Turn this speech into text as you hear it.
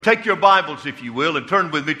Take your Bibles, if you will, and turn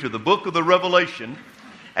with me to the book of the Revelation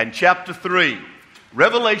and chapter 3.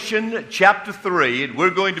 Revelation chapter 3, and we're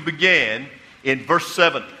going to begin in verse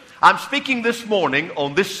 7. I'm speaking this morning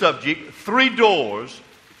on this subject, three doors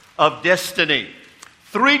of destiny.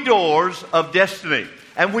 Three doors of destiny.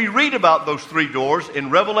 And we read about those three doors in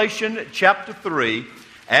Revelation chapter 3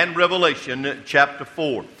 and Revelation chapter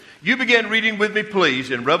 4. You begin reading with me, please,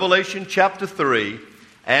 in Revelation chapter 3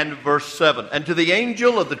 and verse 7. And to the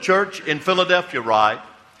angel of the church in Philadelphia write,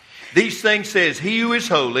 these things says, he who is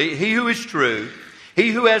holy, he who is true,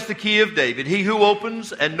 he who has the key of David, he who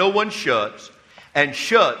opens and no one shuts, and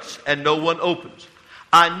shuts and no one opens.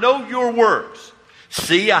 I know your works.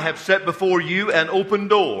 See, I have set before you an open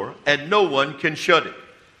door, and no one can shut it.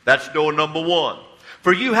 That's door number one.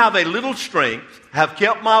 For you have a little strength, have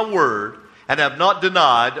kept my word, and have not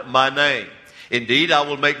denied my name. Indeed, I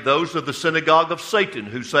will make those of the synagogue of Satan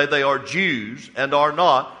who say they are Jews and are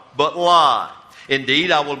not, but lie. Indeed,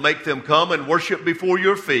 I will make them come and worship before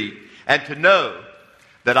your feet, and to know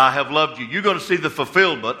that I have loved you. You're going to see the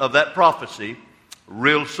fulfillment of that prophecy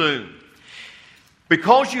real soon.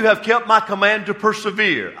 Because you have kept my command to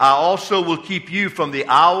persevere, I also will keep you from the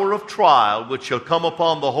hour of trial which shall come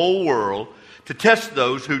upon the whole world to test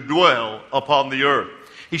those who dwell upon the earth.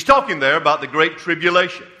 He's talking there about the great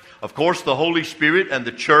tribulation. Of course, the Holy Spirit and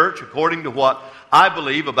the church, according to what I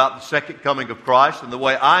believe about the second coming of Christ and the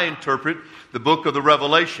way I interpret the book of the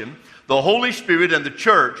Revelation, the Holy Spirit and the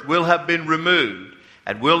church will have been removed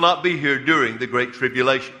and will not be here during the great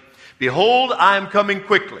tribulation. Behold, I am coming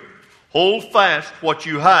quickly. Hold fast what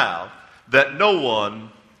you have, that no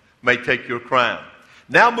one may take your crown.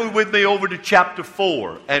 Now move with me over to chapter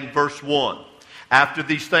 4 and verse 1. After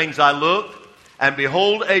these things I looked, and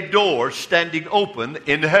behold, a door standing open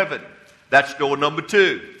in heaven. That's door number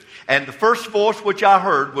 2. And the first voice which I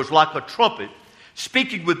heard was like a trumpet,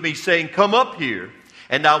 speaking with me, saying, come up here,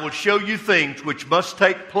 and I will show you things which must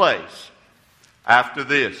take place after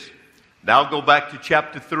this. Now go back to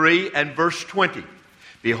chapter 3 and verse 20.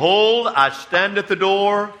 Behold, I stand at the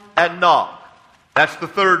door and knock. That's the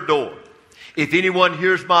third door. If anyone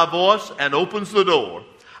hears my voice and opens the door,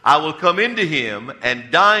 I will come into him and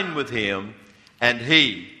dine with him, and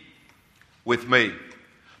he with me.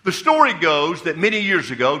 The story goes that many years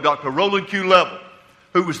ago, Dr. Roland Q. Level,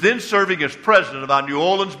 who was then serving as president of our New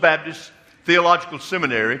Orleans Baptist Theological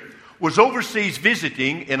Seminary, was overseas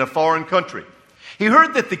visiting in a foreign country. He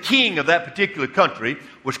heard that the king of that particular country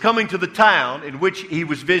was coming to the town in which he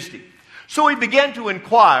was visiting. So he began to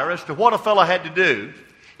inquire as to what a fellow had to do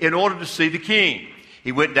in order to see the king.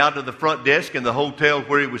 He went down to the front desk in the hotel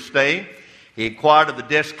where he was staying. He inquired of the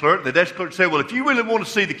desk clerk. The desk clerk said, well, if you really want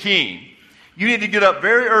to see the king, you need to get up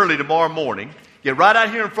very early tomorrow morning, get right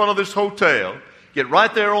out here in front of this hotel, get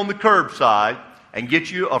right there on the curbside, and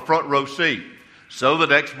get you a front row seat. So the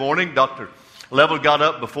next morning, Dr. Level got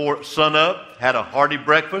up before sunup, had a hearty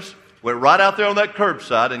breakfast, went right out there on that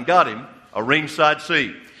curbside and got him a ringside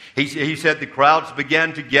seat. He said the crowds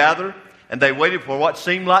began to gather, and they waited for what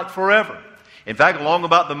seemed like forever. In fact, along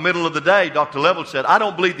about the middle of the day, Dr. Level said, I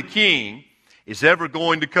don't believe the king is ever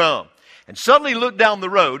going to come. And suddenly he looked down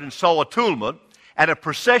the road and saw a tumult and a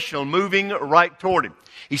processional moving right toward him.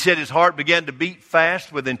 He said his heart began to beat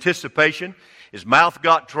fast with anticipation. His mouth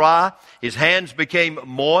got dry. His hands became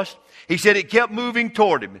moist. He said it kept moving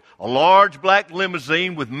toward him, a large black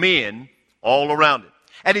limousine with men all around it.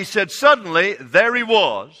 And he said suddenly there he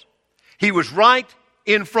was. He was right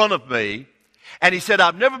in front of me. And he said,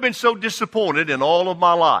 I've never been so disappointed in all of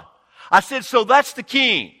my life. I said, so that's the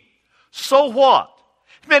king. So what?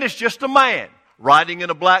 Man, it's just a man riding in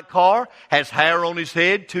a black car, has hair on his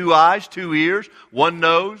head, 2 eyes, 2 ears, 1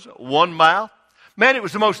 nose, 1 mouth. Man, it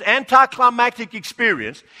was the most anticlimactic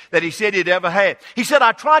experience that he said he'd ever had. He said,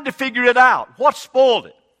 I tried to figure it out. What spoiled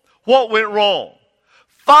it? What went wrong?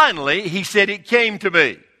 Finally, he said, it came to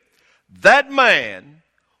me. That man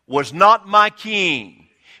was not my king.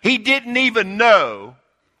 He didn't even know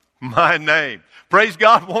my name. Praise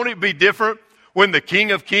God, won't it be different when the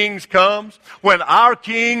King of Kings comes? When our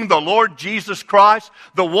King, the Lord Jesus Christ,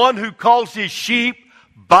 the one who calls his sheep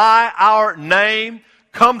by our name,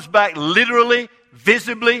 comes back literally,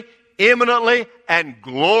 visibly, imminently, and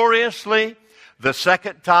gloriously the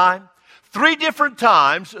second time. 3 different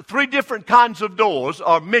times, 3 different kinds of doors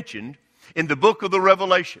are mentioned in the book of the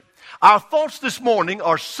Revelation. Our thoughts this morning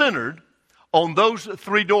are centered on those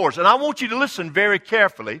 3 doors. And I want you to listen very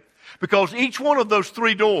carefully, because each one of those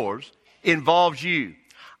 3 doors involves you.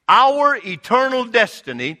 Our eternal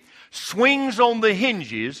destiny swings on the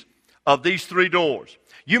hinges of these 3 doors.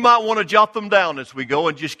 You might want to jot them down as we go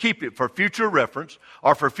and just keep it for future reference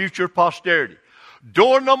or for future posterity.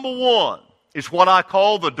 Door number one is what I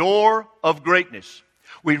call the door of greatness.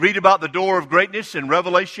 We read about the door of greatness in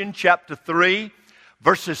Revelation chapter 3,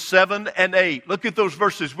 verses 7 and 8. Look at those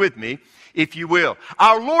verses with me, if you will.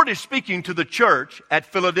 Our Lord is speaking to the church at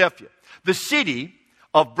Philadelphia, the city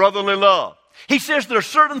of brotherly love. He says, there are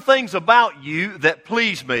certain things about you that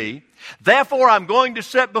please me. Therefore, I'm going to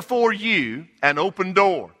set before you an open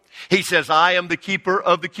door. He says, I am the keeper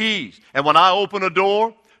of the keys. And when I open a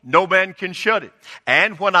door, no man can shut it.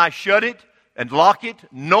 And when I shut it and lock it,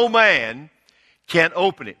 no man can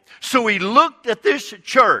open it. So he looked at this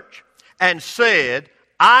church and said,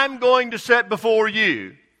 I'm going to set before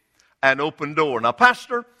you an open door. Now,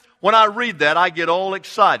 Pastor, when I read that, I get all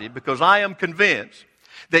excited because I am convinced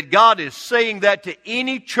that God is saying that to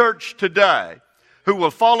any church today who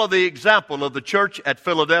will follow the example of the church at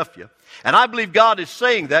Philadelphia. And I believe God is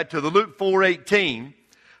saying that to the Luke 4:18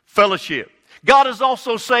 fellowship. God is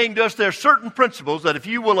also saying to us there are certain principles that if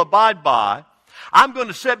you will abide by, I'm going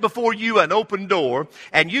to set before you an open door,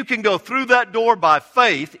 and you can go through that door by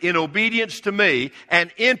faith in obedience to me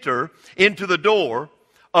and enter into the door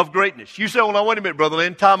of greatness. You say, well, now wait a minute, Brother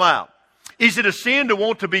Lynn, time out. Is it a sin to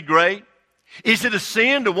want to be great? Is it a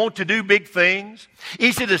sin to want to do big things?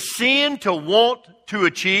 Is it a sin to want to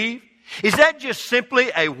achieve? Is that just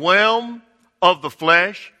simply a whim of the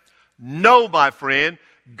flesh? No, my friend.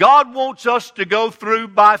 God wants us to go through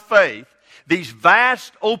by faith these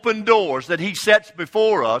vast open doors that He sets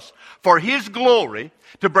before us for His glory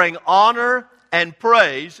to bring honor and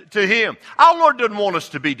praise to Him. Our Lord doesn't want us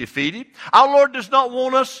to be defeated. Our Lord does not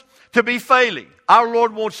want us to be failing. Our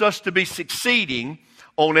Lord wants us to be succeeding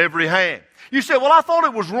on every hand. You say, well, I thought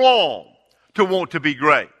it was wrong to want to be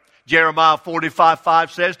great. Jeremiah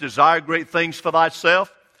 45:5 says, desire great things for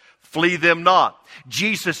thyself, flee them not.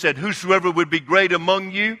 Jesus said, whosoever would be great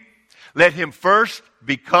among you, let him first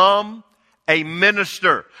become a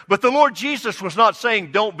minister. But the Lord Jesus was not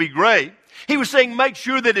saying don't be great. He was saying make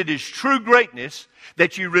sure that it is true greatness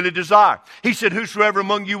that you really desire. He said, whosoever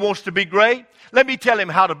among you wants to be great, let me tell him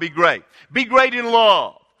how to be great. Be great in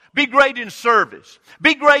love. Be great in service.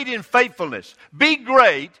 Be great in faithfulness. Be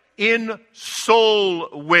great in soul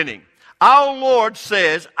winning. Our Lord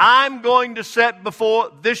says, I'm going to set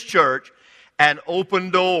before this church an open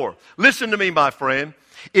door. Listen to me, my friend.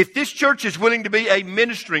 If this church is willing to be a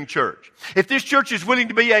ministering church, if this church is willing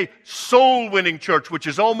to be a soul-winning church, which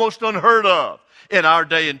is almost unheard of in our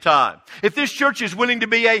day and time, if this church is willing to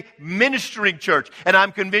be a ministering church, and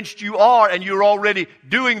I'm convinced you are, and you're already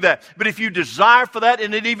doing that, but if you desire for that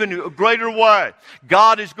in an even greater way,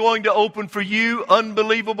 God is going to open for you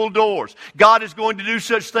unbelievable doors. God is going to do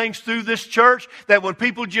such things through this church that when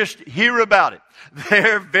people just hear about it,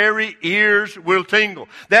 their very ears will tingle.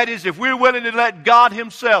 That is, if we're willing to let God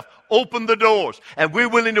Himself open the doors, and we're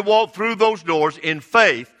willing to walk through those doors in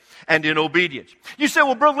faith and in obedience. You say,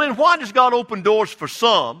 well, Brother Lynn, why does God open doors for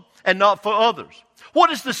some and not for others? What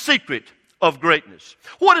is the secret of greatness?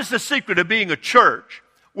 What is the secret of being a church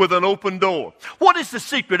with an open door? What is the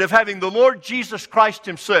secret of having the Lord Jesus Christ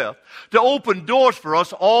Himself to open doors for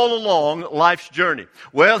us all along life's journey?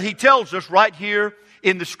 Well, He tells us right here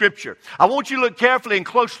in the Scripture. I want you to look carefully and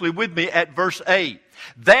closely with me at verse 8.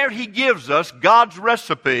 There He gives us God's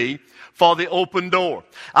recipe for the open door.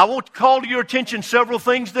 I want to call to your attention several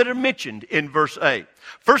things that are mentioned in verse 8.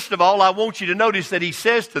 First of all, I want you to notice that He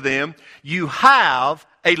says to them, you have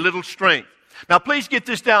a little strength. Now, please get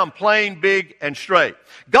this down plain, big, and straight.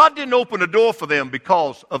 God didn't open a door for them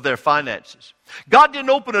because of their finances. God didn't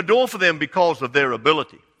open a door for them because of their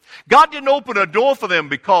ability. God didn't open a door for them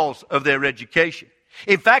because of their education.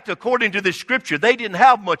 In fact, according to this scripture, they didn't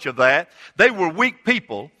have much of that. They were weak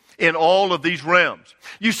people in all of these realms.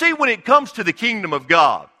 You see, when it comes to the kingdom of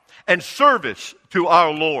God and service to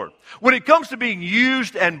our Lord, when it comes to being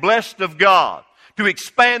used and blessed of God to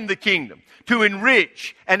expand the kingdom, to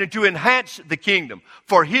enrich and to enhance the kingdom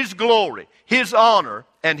for His glory, His honor,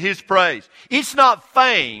 and His praise, it's not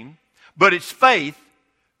fame, but it's faith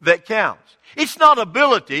that counts. It's not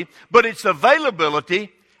ability, but it's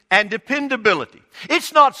availability and dependability.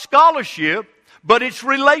 It's not scholarship, but it's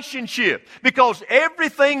relationship. Because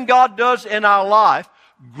everything God does in our life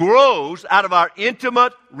grows out of our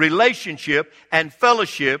intimate relationship and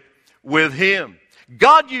fellowship with Him.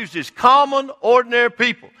 God uses common, ordinary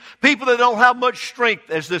people. People that don't have much strength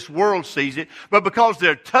as this world sees it, but because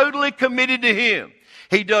they're totally committed to Him,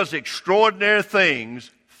 He does extraordinary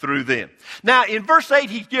things through them. Now, in verse 8,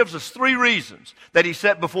 He gives us 3 reasons that He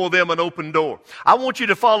set before them an open door. I want you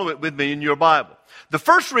to follow it with me in your Bible. The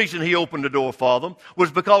first reason He opened the door for them was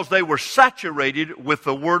because they were saturated with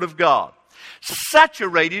the Word of God.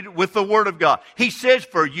 Saturated with the Word of God. He says,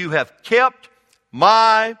 for you have kept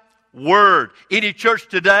my word. Any church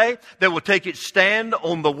today that will take its stand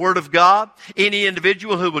on the Word of God, any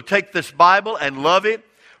individual who will take this Bible and love it,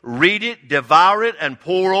 read it, devour it, and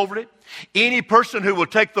pore over it, any person who will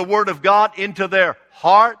take the Word of God into their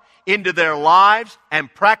heart, into their lives,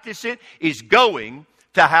 and practice it is going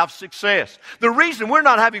to have success. The reason we're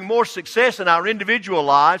not having more success in our individual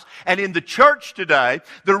lives and in the church today,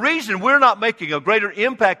 the reason we're not making a greater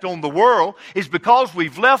impact on the world is because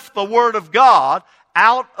we've left the Word of God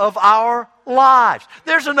out of our lives.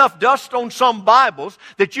 There's enough dust on some Bibles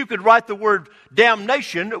that you could write the word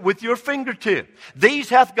damnation with your fingertip. These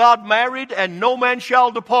hath God married, and no man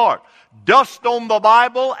shall depart. Dust on the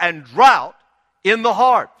Bible and drought in the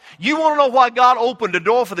heart. You want to know why God opened a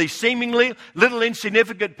door for these seemingly little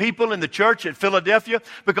insignificant people in the church at Philadelphia?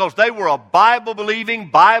 Because they were a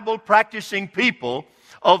Bible-believing, Bible-practicing people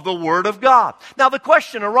of the Word of God. Now the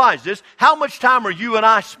question arises, how much time are you and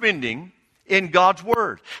I spending in God's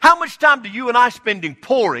Word? How much time do you and I spending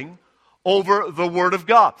poring over the Word of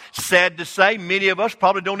God? Sad to say, many of us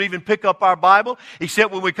probably don't even pick up our Bible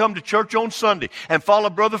except when we come to church on Sunday and follow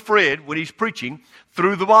Brother Fred when he's preaching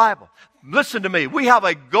through the Bible. Listen to me. We have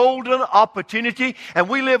a golden opportunity, and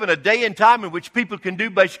we live in a day and time in which people can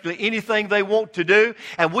do basically anything they want to do,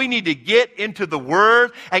 and we need to get into the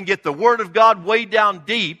Word and get the Word of God way down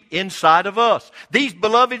deep inside of us. These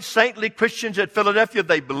beloved saintly Christians at Philadelphia,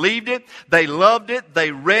 they believed it, they loved it,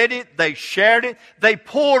 they read it, they shared it, they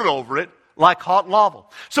pored over it like hot lava.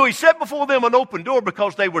 So he set before them an open door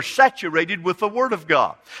because they were saturated with the Word of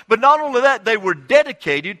God. But not only that, they were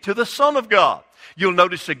dedicated to the Son of God. You'll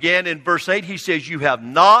notice again in verse 8, he says, you have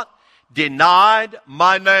not denied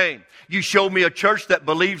my name. You show me a church that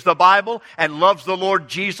believes the Bible and loves the Lord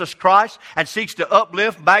Jesus Christ and seeks to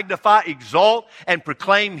uplift, magnify, exalt, and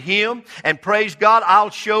proclaim Him. And praise God, I'll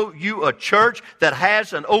show you a church that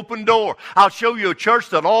has an open door. I'll show you a church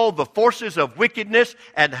that all the forces of wickedness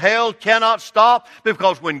and hell cannot stop,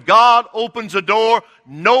 because when God opens a door,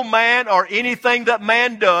 no man or anything that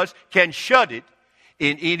man does can shut it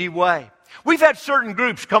in any way. We've had certain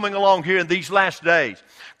groups coming along here in these last days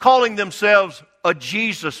calling themselves a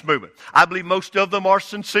Jesus movement. I believe most of them are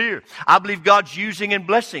sincere. I believe God's using and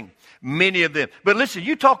blessing many of them. But listen,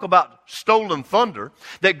 you talk about stolen thunder,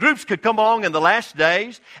 that groups could come along in the last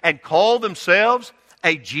days and call themselves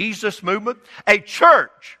a Jesus movement. A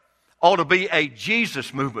church ought to be a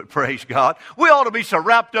Jesus movement, praise God. We ought to be so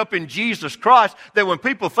wrapped up in Jesus Christ that when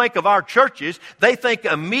people think of our churches, they think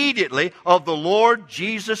immediately of the Lord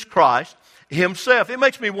Jesus Christ Himself. It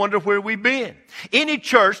makes me wonder where we've been. Any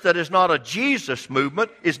church that is not a Jesus movement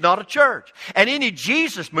is not a church. And any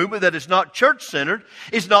Jesus movement that is not church-centered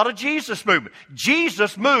is not a Jesus movement.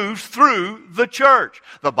 Jesus moves through the church.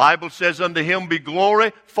 The Bible says, unto Him be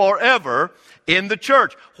glory forever in the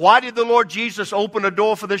church. Why did the Lord Jesus open a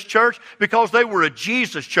door for this church? Because they were a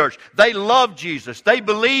Jesus church. They loved Jesus. They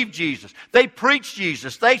believed Jesus. They preached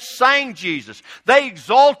Jesus. They sang Jesus. They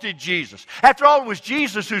exalted Jesus. After all, it was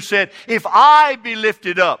Jesus who said, if I be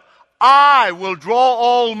lifted up, I will draw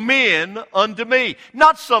all men unto me.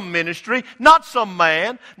 Not some ministry, not some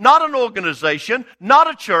man, not an organization, not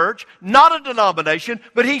a church, not a denomination,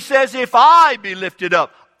 but He says, if I be lifted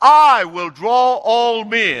up, I will draw all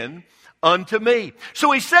men unto me.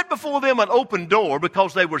 So He set before them an open door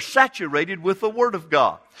because they were saturated with the Word of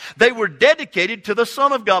God. They were dedicated to the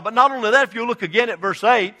Son of God. But not only that, if you look again at verse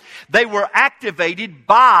 8, they were activated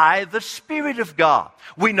by the Spirit of God.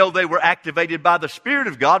 We know they were activated by the Spirit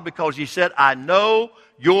of God because He said, I know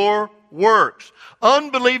your works.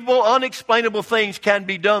 Unbelievable, unexplainable things can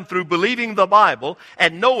be done through believing the Bible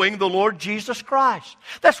and knowing the Lord Jesus Christ.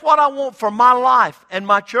 That's what I want for my life and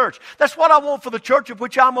my church. That's what I want for the church of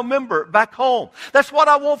which I'm a member back home. That's what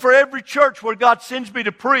I want for every church where God sends me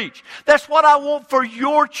to preach. That's what I want for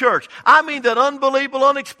your church. I mean that unbelievable,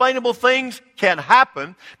 unexplainable things can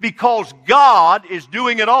happen because God is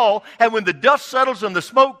doing it all. And when the dust settles and the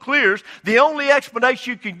smoke clears, the only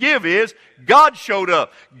explanation you can give is God showed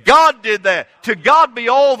up. God did that. To God be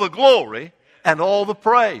all the glory and all the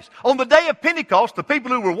praise. On the day of Pentecost, the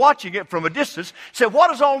people who were watching it from a distance said, what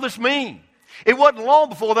does all this mean? It wasn't long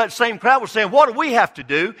before that same crowd was saying, what do we have to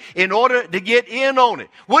do in order to get in on it?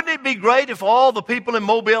 Wouldn't it be great if all the people in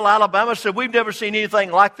Mobile, Alabama said, we've never seen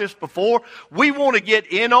anything like this before. We want to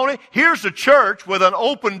get in on it. Here's a church with an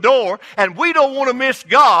open door, and we don't want to miss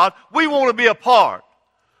God. We want to be a part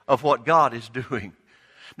of what God is doing.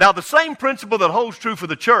 Now, the same principle that holds true for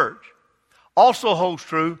the church also holds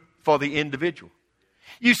true for the individual.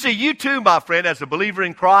 You see, you too, my friend, as a believer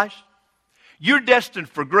in Christ, you're destined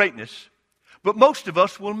for greatness, but most of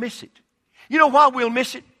us will miss it. You know why we'll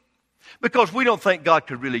miss it? Because we don't think God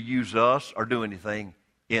could really use us or do anything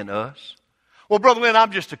in us. Well, Brother Lynn,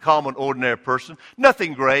 I'm just a common, ordinary person.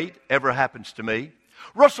 Nothing great ever happens to me.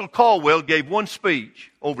 Russell Caldwell gave one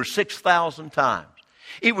speech over 6,000 times.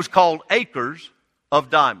 It was called Acres of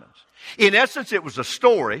Diamonds. In essence, it was a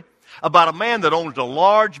story about a man that owns a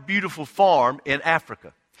large, beautiful farm in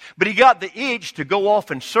Africa. But he got the itch to go off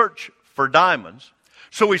and search for diamonds.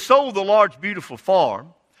 So he sold the large, beautiful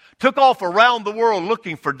farm, took off around the world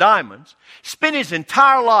looking for diamonds, spent his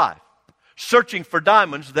entire life searching for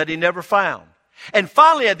diamonds that he never found. And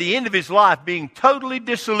finally, at the end of his life, being totally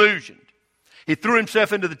disillusioned, he threw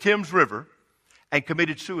himself into the Thames River and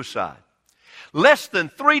committed suicide. Less than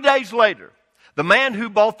 3 days later, the man who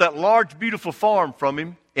bought that large, beautiful farm from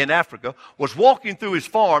him in Africa was walking through his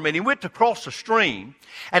farm, and he went to cross a stream,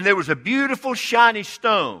 and there was a beautiful, shiny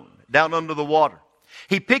stone down under the water.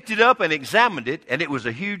 He picked it up and examined it, and it was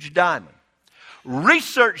a huge diamond.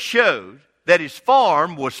 Research showed that his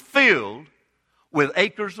farm was filled with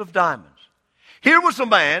acres of diamonds. Here was a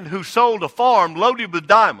man who sold a farm loaded with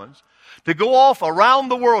diamonds to go off around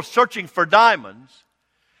the world searching for diamonds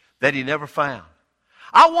that he never found.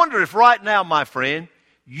 I wonder if right now, my friend,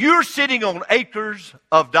 you're sitting on acres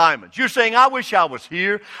of diamonds. You're saying, I wish I was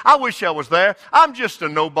here. I wish I was there. I'm just a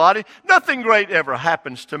nobody. Nothing great ever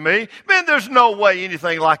happens to me. Man, there's no way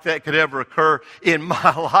anything like that could ever occur in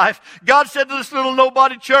my life. God said to this little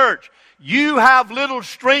nobody church, you have little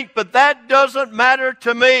strength, but that doesn't matter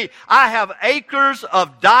to me. I have acres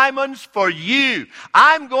of diamonds for you.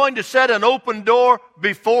 I'm going to set an open door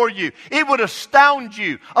before you. It would astound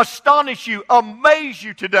you, astonish you, amaze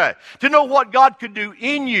you today to know what God could do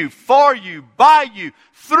in you, for you, by you,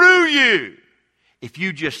 through you, if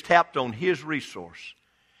you just tapped on His resource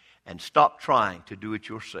and stopped trying to do it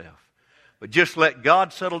yourself. But just let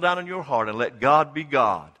God settle down in your heart and let God be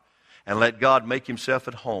God and let God make Himself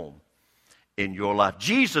at home in your life.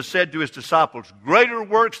 Jesus said to His disciples, greater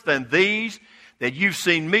works than these that you've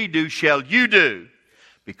seen me do shall you do,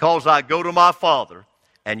 because I go to my Father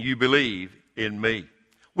and you believe in me.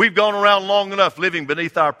 We've gone around long enough living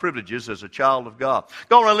beneath our privileges as a child of God.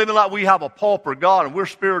 Gone around living like we have a pauper God and we're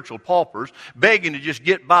spiritual paupers, begging to just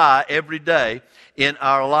get by every day in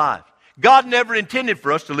our life. God never intended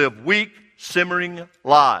for us to live weak, simmering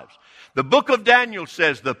lives. The book of Daniel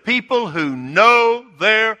says the people who know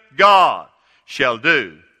their God shall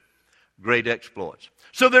do great exploits.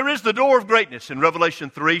 So there is the door of greatness in Revelation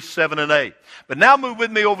 3, 7, and 8. But now move with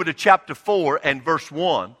me over to chapter 4 and verse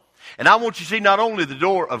 1. And I want you to see not only the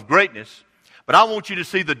door of greatness, but I want you to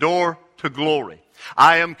see the door to glory.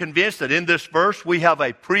 I am convinced that in this verse we have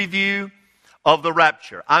a preview of the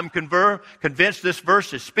rapture. I'm convinced this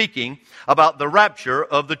verse is speaking about the rapture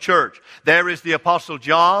of the church. There is the Apostle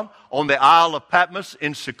John on the Isle of Patmos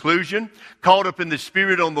in seclusion, caught up in the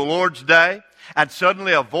Spirit on the Lord's day. And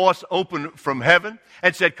suddenly a voice opened from heaven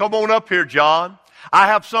and said, come on up here, John. I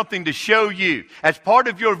have something to show you. As part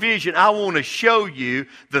of your vision, I want to show you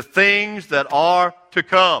the things that are to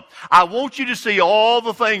come. I want you to see all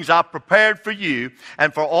the things I've prepared for you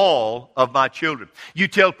and for all of my children. You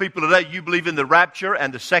tell people today you believe in the rapture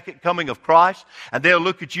and the second coming of Christ, and they'll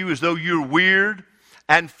look at you as though you're weird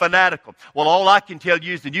and fanatical. Well, all I can tell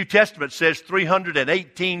you is the New Testament says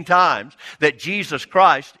 318 times that Jesus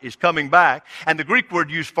Christ is coming back. And the Greek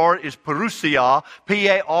word used for it is parousia,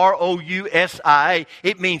 P-A-R-O-U-S-I-A.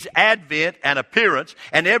 It means advent and appearance.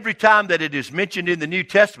 And every time that it is mentioned in the New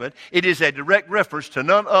Testament, it is a direct reference to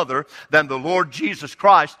none other than the Lord Jesus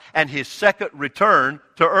Christ and His second return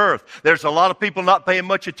to earth. There's a lot of people not paying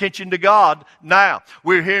much attention to God now.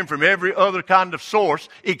 We're hearing from every other kind of source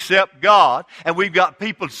except God, and we've got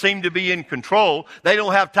people seem to be in control. They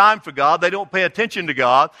don't have time for God. They don't pay attention to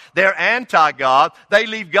God. They're anti-God. They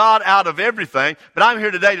leave God out of everything. But I'm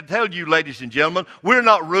here today to tell you, ladies and gentlemen, we're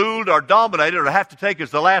not ruled or dominated or have to take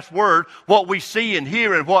as the last word what we see and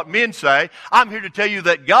hear and what men say. I'm here to tell you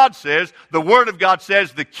that God says, the Word of God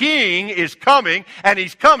says, the King is coming, and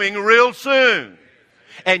He's coming real soon.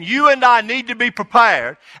 And you and I need to be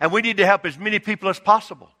prepared, and we need to help as many people as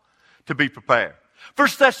possible to be prepared. 1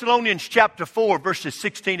 Thessalonians chapter 4, verses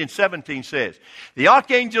 16 and 17 says, the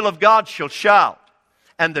archangel of God shall shout,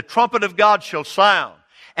 and the trumpet of God shall sound,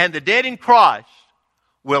 and the dead in Christ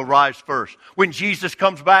will rise first. When Jesus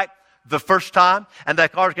comes back the first time, and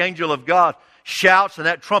that archangel of God shouts and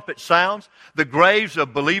that trumpet sounds, the graves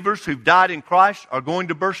of believers who've died in Christ are going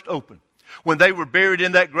to burst open. When they were buried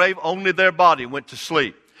in that grave, only their body went to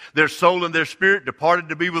sleep. Their soul and their spirit departed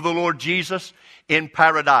to be with the Lord Jesus in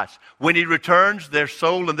paradise. When He returns, their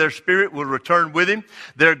soul and their spirit will return with Him.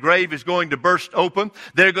 Their grave is going to burst open.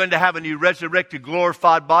 They're going to have a new resurrected,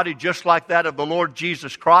 glorified body just like that of the Lord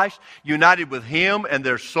Jesus Christ, united with Him and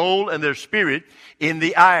their soul and their spirit in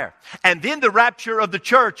the air. And then the rapture of the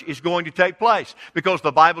church is going to take place, because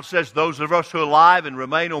the Bible says those of us who are alive and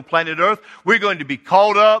remain on planet Earth, we're going to be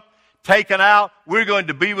called up, taken out, we're going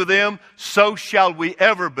to be with them, so shall we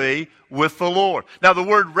ever be with the Lord. Now, the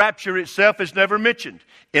word rapture itself is never mentioned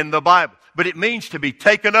in the Bible, but it means to be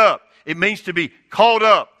taken up. It means to be called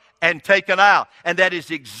up and taken out. And that is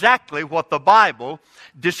exactly what the Bible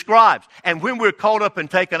describes. And when we're called up and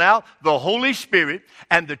taken out, the Holy Spirit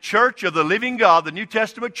and the church of the living God, the New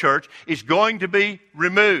Testament church, is going to be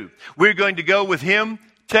removed. We're going to go with Him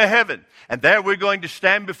to heaven. And there we're going to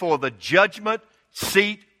stand before the judgment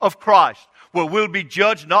seat of Christ, where we'll be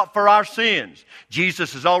judged not for our sins.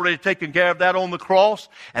 Jesus has already taken care of that on the cross,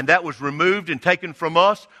 and that was removed and taken from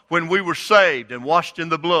us when we were saved and washed in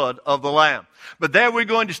the blood of the Lamb. But there we're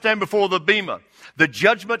going to stand before the Bema, the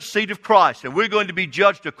judgment seat of Christ, and we're going to be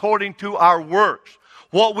judged according to our works.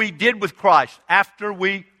 What we did with Christ after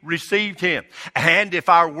we received Him. And if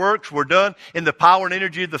our works were done in the power and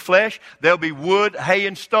energy of the flesh, there'll be wood, hay,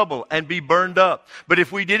 and stubble and be burned up. But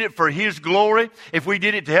if we did it for His glory, if we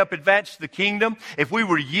did it to help advance the kingdom, if we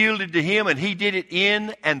were yielded to Him and He did it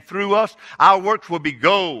in and through us, our works will be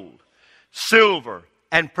gold, silver,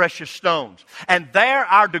 and precious stones. And there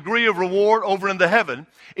our degree of reward over in the heaven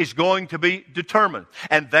is going to be determined.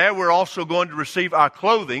 And there we're also going to receive our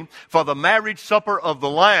clothing for the marriage supper of the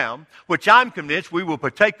Lamb, which I'm convinced we will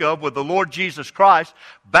partake of with the Lord Jesus Christ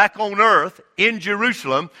back on earth in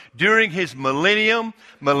Jerusalem during His millennial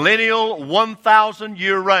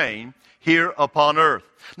 1,000-year reign here upon earth.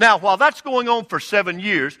 Now, while that's going on for 7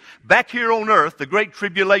 years, back here on earth, the Great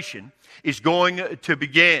Tribulation is going to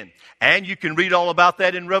begin. And you can read all about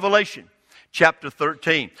that in Revelation chapter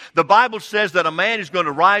 13. The Bible says that a man is going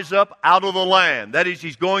to rise up out of the land. That is,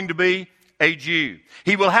 he's going to be a Jew.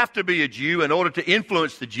 He will have to be a Jew in order to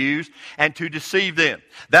influence the Jews and to deceive them.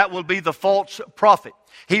 That will be the false prophet.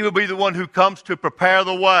 He will be the one who comes to prepare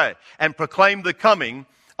the way and proclaim the coming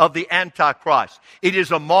of the Antichrist. It is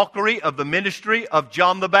a mockery of the ministry of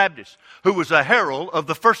John the Baptist, who was a herald of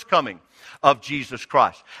the first coming of Jesus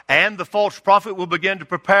Christ. And the false prophet will begin to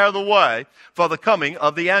prepare the way for the coming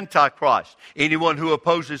of the Antichrist. Anyone who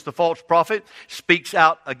opposes the false prophet, speaks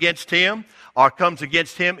out against him, or comes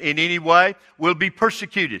against him in any way, will be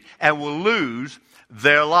persecuted and will lose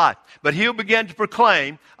their life. But he'll begin to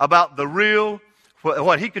proclaim about the real,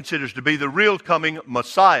 what he considers to be the real coming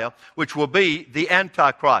Messiah, which will be the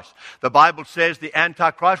Antichrist. The Bible says the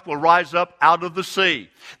Antichrist will rise up out of the sea.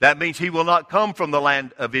 That means he will not come from the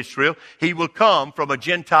land of Israel. He will come from a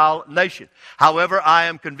Gentile nation. However, I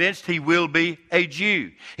am convinced he will be a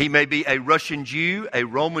Jew. He may be a Russian Jew, a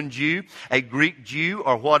Roman Jew, a Greek Jew,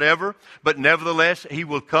 or whatever, but nevertheless, he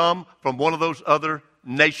will come from one of those other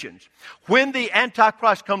nations. When the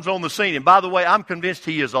Antichrist comes on the scene, and by the way, I'm convinced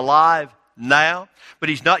he is alive now, but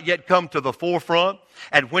he's not yet come to the forefront.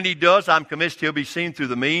 And when he does, I'm convinced he'll be seen through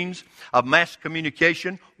the means of mass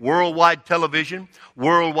communication, worldwide television,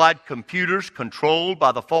 worldwide computers controlled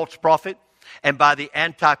by the false prophet and by the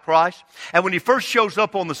Antichrist. And when he first shows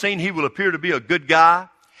up on the scene, he will appear to be a good guy.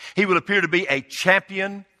 He will appear to be a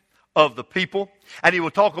champion of the people. And he will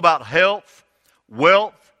talk about health,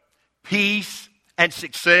 wealth, peace, and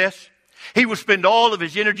success. He will spend all of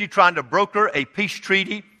his energy trying to broker a peace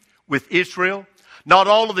treaty with Israel. Not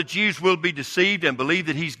all of the Jews will be deceived and believe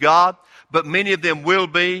that He's God, but many of them will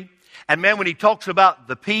be. And man, when he talks about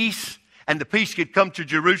the peace, and the peace could come to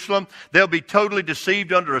Jerusalem, they'll be totally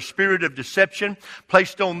deceived under a spirit of deception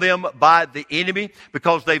placed on them by the enemy,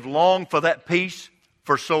 because they've longed for that peace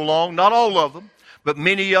for so long. Not all of them, but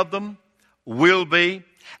many of them will be.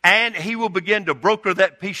 And he will begin to broker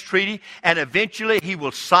that peace treaty, and eventually he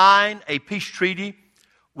will sign a peace treaty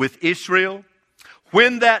with Israel.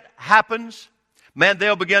 When that happens, man,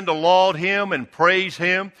 they'll begin to laud him and praise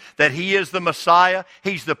him that he is the Messiah.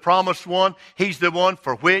 He's the promised one. He's the one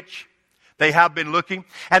for which they have been looking.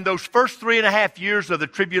 And those first 3.5 years of the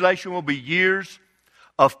tribulation will be years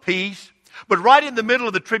of peace. But right in the middle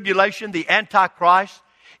of the tribulation, the Antichrist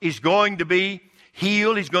is going to be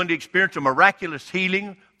healed. He's going to experience a miraculous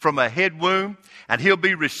healing from a head wound, and he'll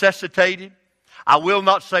be resuscitated. I will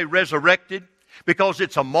not say resurrected, because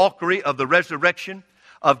it's a mockery of the resurrection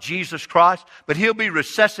of Jesus Christ. But he'll be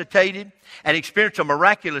resuscitated and experience a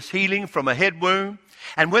miraculous healing from a head wound.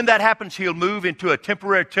 And when that happens, he'll move into a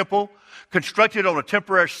temporary temple constructed on a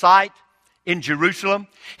temporary site in Jerusalem.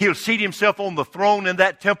 He'll seat himself on the throne in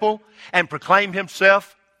that temple and proclaim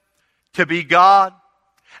himself to be God.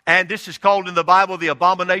 And this is called in the Bible the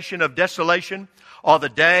abomination of desolation, or the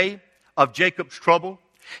day of Jacob's trouble.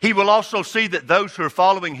 He will also see that those who are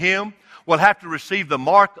following him will have to receive the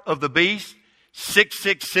mark of the beast,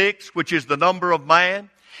 666, which is the number of man.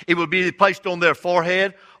 It will be placed on their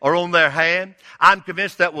forehead or on their hand. I'm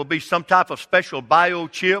convinced that will be some type of special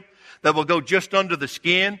biochip that will go just under the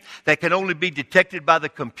skin, that can only be detected by the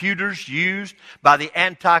computers used by the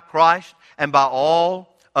Antichrist and by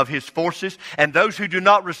all of his forces. And those who do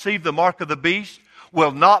not receive the mark of the beast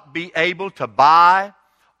will not be able to buy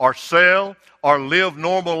or sell or live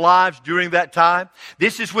normal lives during that time.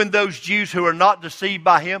 This is when those Jews who are not deceived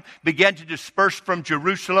by him began to disperse from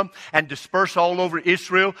Jerusalem and disperse all over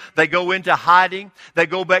Israel. They go into hiding. They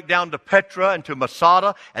go back down to Petra and to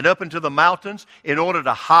Masada and up into the mountains in order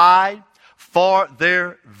to hide for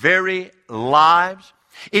their very lives.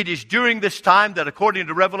 It is during this time that, according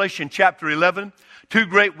to Revelation chapter 11, two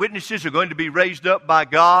great witnesses are going to be raised up by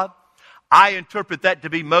God. I interpret that to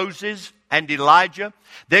be Moses and Elijah.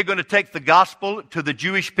 They're going to take the gospel to the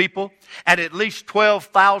Jewish people, and at least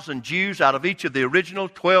 12,000 Jews out of each of the original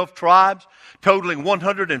 12 tribes, totaling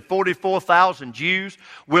 144,000 Jews,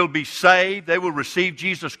 will be saved. They will receive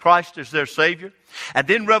Jesus Christ as their Savior. And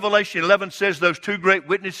then Revelation 11 says those two great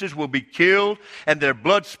witnesses will be killed and their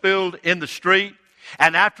blood spilled in the street.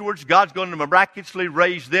 And afterwards, God's going to miraculously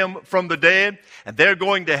raise them from the dead, and they're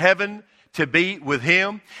going to heaven to be with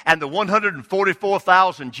him. And the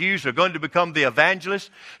 144,000 Jews are going to become the evangelists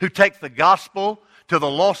who take the gospel to the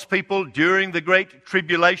lost people during the Great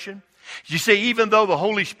Tribulation. You see, even though the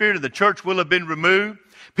Holy Spirit of the church will have been removed,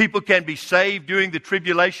 people can be saved during the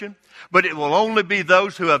tribulation, but it will only be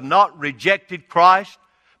those who have not rejected Christ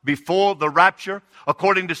before the rapture.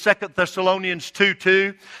 According to 2 Thessalonians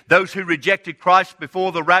 2:2, those who rejected Christ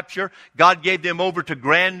before the rapture, God gave them over to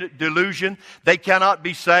grand delusion. They cannot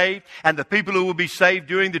be saved. And the people who will be saved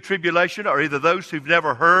during the tribulation are either those who've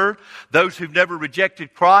never heard, those who've never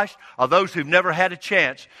rejected Christ, or those who've never had a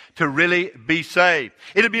chance to really be saved.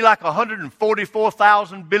 It'll be like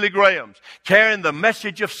 144,000 Billy Grahams carrying the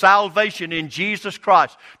message of salvation in Jesus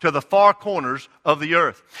Christ to the far corners of the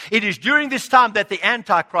earth. It is during this time that the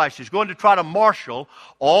Antichrist is going to try to marshal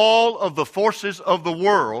all of the forces of the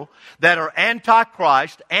world that are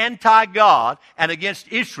anti-Christ, anti-God, and against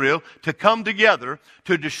Israel to come together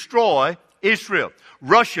to destroy Israel.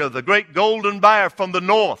 Russia, the great golden bear from the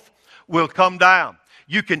north, will come down.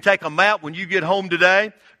 You can take a map when you get home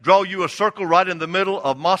today, draw you a circle right in the middle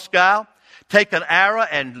of Moscow, take an arrow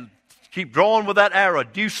and keep drawing with that arrow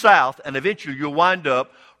due south, and eventually you'll wind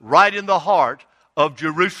up right in the heart of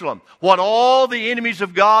Jerusalem. What all the enemies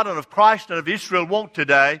of God and of Christ and of Israel want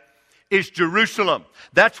today is Jerusalem.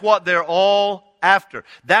 That's what they're all after.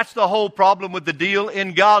 That's the whole problem with the deal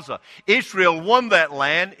in Gaza. Israel won that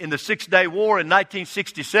land in the Six-Day War in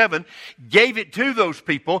 1967, gave it to those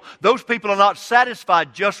people. Those people are not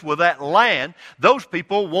satisfied just with that land. Those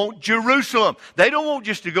people want Jerusalem. They don't want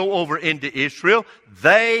just to go over into Israel.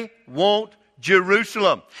 They want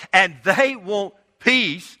Jerusalem. And they want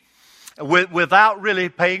peace without really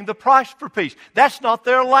paying the price for peace. That's not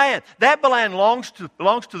their land. That land belongs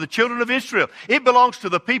to the children of Israel. It belongs to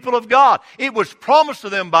the people of God. It was promised to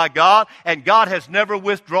them by God, and God has never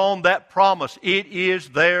withdrawn that promise. It is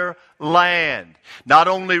their land. Not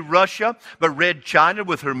only Russia, but Red China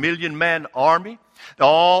with her 1 million-man army,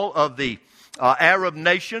 all of the Arab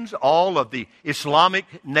nations, all of the Islamic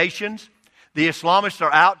nations. The Islamists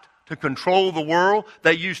are out to control the world.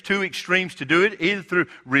 They use two extremes to do it, either through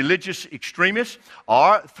religious extremists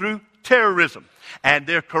or through terrorism. And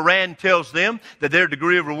their Quran tells them that their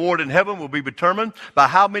degree of reward in heaven will be determined by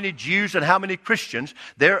how many Jews and how many Christians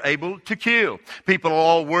they're able to kill. People are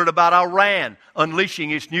all worried about Iran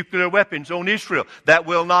unleashing its nuclear weapons on Israel. That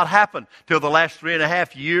will not happen till the last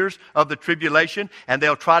 3.5 years of the tribulation, and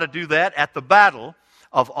they'll try to do that at the battle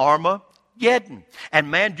of Armageddon. And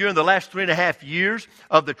man, during the last 3.5 years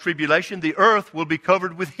of the tribulation, the earth will be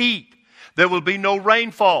covered with heat. There will be no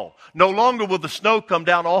rainfall. No longer will the snow come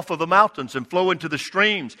down off of the mountains and flow into the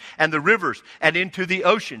streams and the rivers and into the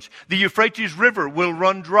oceans. The Euphrates River will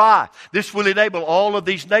run dry. This will enable all of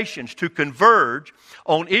these nations to converge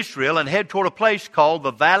on Israel and head toward a place called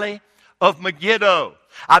the Valley of Megiddo.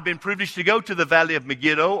 I've been privileged to go to the Valley of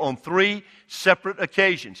Megiddo on 3 separate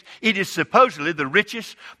occasions. It is supposedly the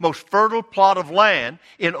richest, most fertile plot of land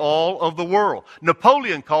in all of the world.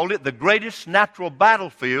 Napoleon called it the greatest natural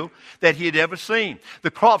battlefield that he had ever seen.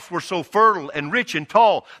 The crops were so fertile and rich and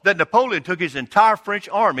tall that Napoleon took his entire French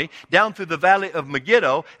army down through the Valley of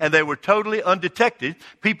Megiddo, and they were totally undetected.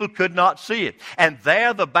 People could not see it. And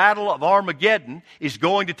there the Battle of Armageddon is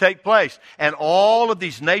going to take place. And all of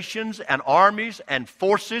these nations and armies and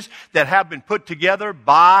forces that have been put together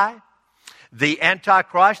by the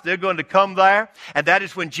Antichrist, they're going to come there, and that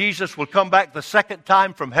is when Jesus will come back the second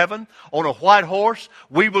time from heaven on a white horse.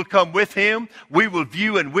 We will come with him. We will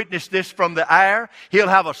view and witness this from the air. He'll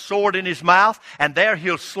have a sword in his mouth, and there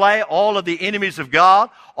he'll slay all of the enemies of God,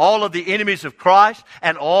 all of the enemies of Christ,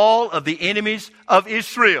 and all of the enemies of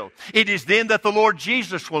Israel. It is then that the Lord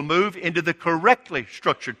Jesus will move into the correctly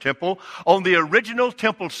structured temple on the original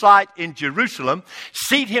temple site in Jerusalem,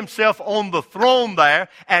 seat himself on the throne there,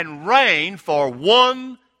 and reign for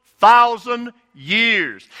 1,000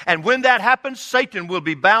 years. And when that happens, Satan will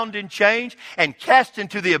be bound in chains and cast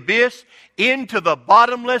into the abyss, into the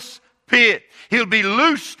bottomless pit. He'll be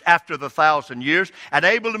loosed after the 1,000 years and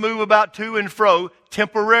able to move about to and fro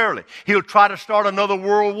temporarily. He'll try to start another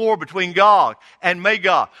world war between Gog and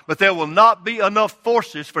Magog, but there will not be enough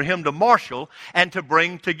forces for him to marshal and to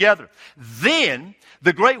bring together. Then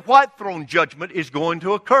the great white throne judgment is going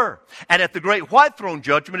to occur. And at the great white throne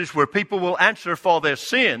judgment is where people will answer for their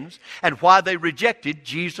sins and why they rejected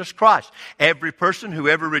Jesus Christ. Every person who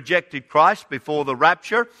ever rejected Christ before the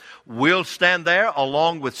rapture will stand there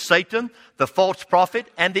along with Satan, the false prophet,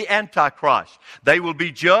 and the Antichrist. They will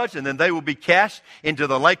be judged, and then they will be cast into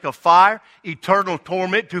the lake of fire, eternal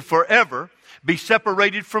torment to forever be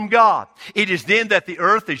separated from God. It is then that the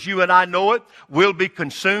earth, as you and I know it, will be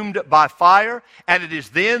consumed by fire. And it is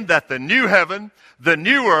then that the new heaven, the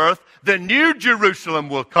new earth, the new Jerusalem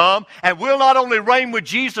will come. And we'll not only reign with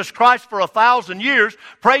Jesus Christ for 1,000 years,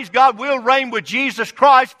 praise God, we'll reign with Jesus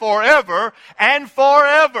Christ forever and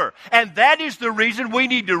forever. And that is the reason we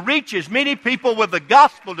need to reach as many people with the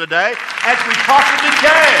gospel today as we possibly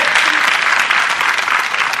can.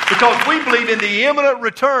 Because we believe in the imminent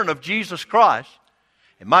return of Jesus Christ.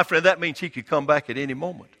 And my friend, that means he could come back at any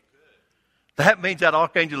moment. That means that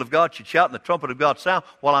archangel of God should shout and the trumpet of God sound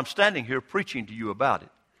while I'm standing here preaching to you about it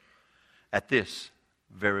at this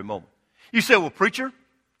very moment. You say, well, preacher,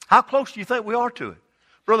 how close do you think we are to it?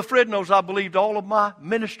 Brother Fred knows I believed all of my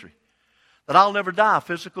ministry, that I'll never die a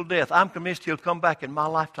physical death. I'm convinced he'll come back in my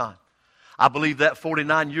lifetime. I believed that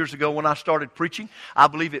 49 years ago when I started preaching. I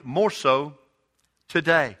believe it more so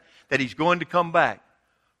today, that he's going to come back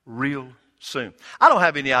real soon. I don't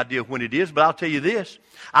have any idea when it is, but I'll tell you this.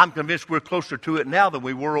 I'm convinced we're closer to it now than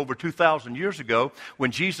we were over 2,000 years ago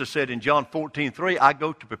when Jesus said in John 14:3, I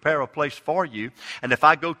go to prepare a place for you. And if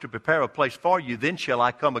I go to prepare a place for you, then shall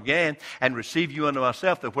I come again and receive you unto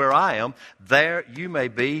myself, that where I am, there you may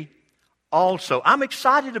be also. I'm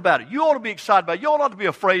excited about it. You ought to be excited about it. You ought not to be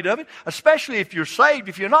afraid of it, especially if you're saved.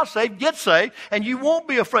 If you're not saved, get saved, and you won't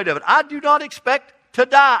be afraid of it. I do not expect to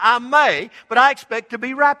die. I may, but I expect to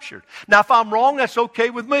be raptured. Now, if I'm wrong, that's okay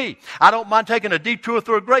with me. I don't mind taking a detour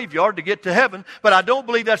through a graveyard to get to heaven, but I don't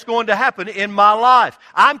believe that's going to happen in my life.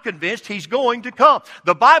 I'm convinced he's going to come.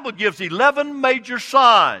 The Bible gives 11 major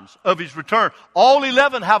signs of his return. All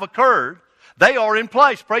 11 have occurred. They are in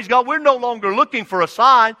place. Praise God. We're no longer looking for a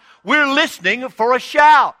sign. We're listening for a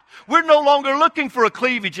shout. We're no longer looking for a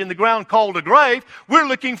cleavage in the ground called a grave. We're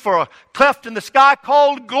looking for a cleft in the sky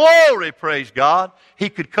called glory, praise God. He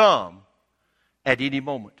could come at any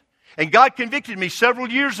moment. And God convicted me several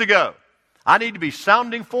years ago. I need to be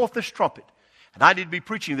sounding forth this trumpet. And I need to be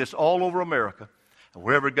preaching this all over America and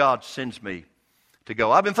wherever God sends me to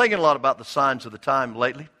go. I've been thinking a lot about the signs of the time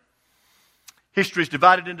lately. History is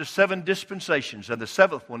divided into 7 dispensations, and the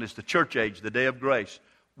 7th one is the church age, the day of grace.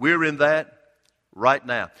 We're in that right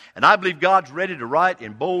now. And I believe God's ready to write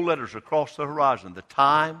in bold letters across the horizon, the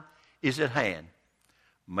time is at hand.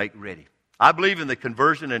 Make ready. I believe in the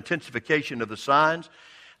conversion and intensification of the signs.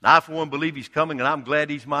 And I, for one, believe he's coming, and I'm glad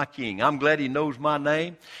he's my king. I'm glad he knows my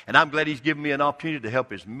name, and I'm glad he's given me an opportunity to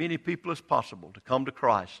help as many people as possible to come to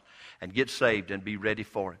Christ and get saved and be ready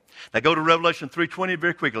for it. Now go to Revelation 3:20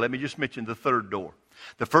 very quickly. Let me just mention the third door.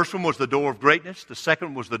 The first one was the door of greatness. The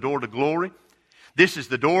second was the door to glory. This is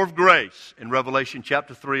the door of grace in Revelation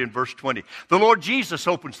chapter 3 and verse 20. The Lord Jesus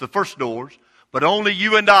opens the first doors, but only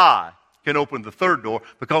you and I can open the third door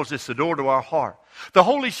because it's the door to our heart. The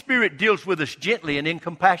Holy Spirit deals with us gently and in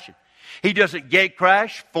compassion. He doesn't gate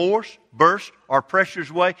crash, force, burst, or pressure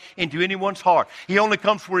his way into anyone's heart. He only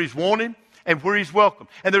comes where he's wanted and where He's welcome.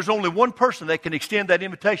 And there's only one person that can extend that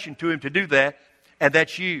invitation to Him to do that, and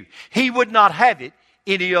that's you. He would not have it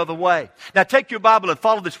any other way. Now take your Bible and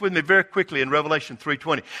follow this with me very quickly in Revelation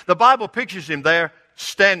 3:20. The Bible pictures Him there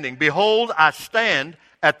standing. Behold, I stand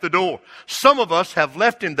at the door. Some of us have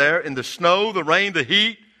left Him there in the snow, the rain, the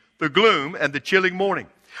heat, the gloom, and the chilling morning.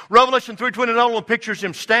 Revelation 3:20 not only pictures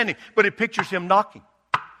Him standing, but it pictures Him knocking.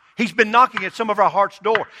 He's been knocking at some of our heart's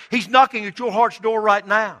door. He's knocking at your heart's door right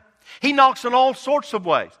now. He knocks in all sorts of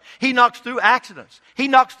ways. He knocks through accidents. He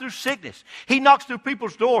knocks through sickness. He knocks through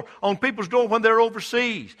people's door when they're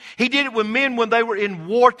overseas. He did it with men when they were in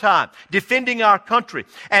wartime, defending our country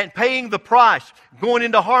and paying the price, going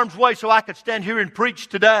into harm's way so I could stand here and preach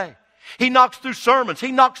today. He knocks through sermons.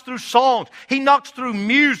 He knocks through songs. He knocks through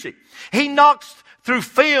music. He knocks through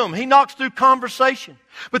film. He knocks through conversation.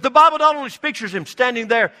 But the Bible not only pictures Him standing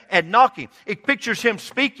there and knocking, it pictures Him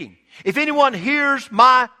speaking. If anyone hears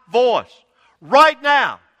my voice, right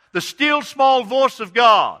now, the still small voice of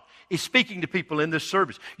God is speaking to people in this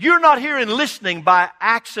service. You're not here and listening by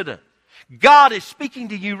accident. God is speaking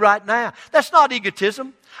to you right now. That's not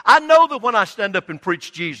egotism. I know that when I stand up and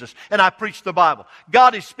preach Jesus and I preach the Bible,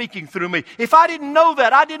 God is speaking through me. If I didn't know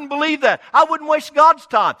that, I didn't believe that, I wouldn't waste God's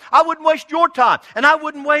time. I wouldn't waste your time. And I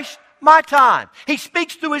wouldn't waste my time. He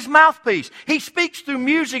speaks through His mouthpiece. He speaks through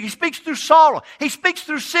music. He speaks through sorrow. He speaks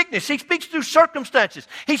through sickness. He speaks through circumstances.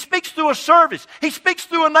 He speaks through a service. He speaks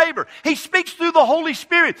through a neighbor. He speaks through the Holy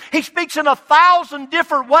Spirit. He speaks in 1,000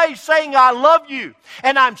 different ways saying, I love you.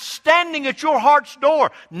 And I'm standing at your heart's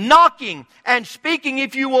door, knocking and speaking.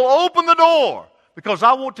 If you will open the door, because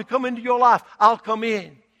I want to come into your life, I'll come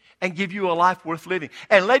in and give you a life worth living.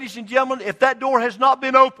 And ladies and gentlemen, if that door has not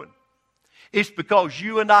been opened, it's because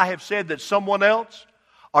you and I have said that someone else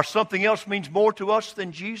or something else means more to us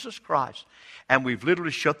than Jesus Christ. And we've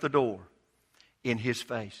literally shut the door in His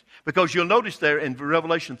face. Because you'll notice there in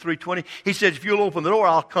Revelation 3:20, He says, if you'll open the door,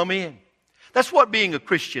 I'll come in. That's what being a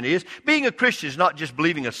Christian is. Being a Christian is not just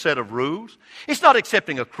believing a set of rules. It's not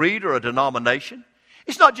accepting a creed or a denomination.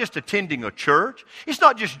 It's not just attending a church. It's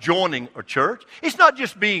not just joining a church. It's not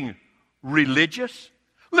just being religious.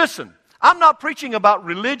 Listen, I'm not preaching about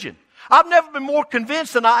religion. I've never been more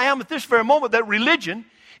convinced than I am at this very moment that religion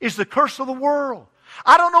is the curse of the world.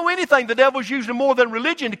 I don't know anything the devil's using more than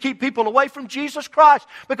religion to keep people away from Jesus Christ.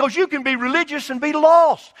 Because you can be religious and be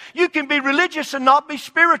lost. You can be religious and not be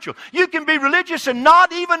spiritual. You can be religious and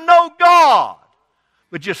not even know God,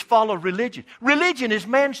 but just follow religion. Religion is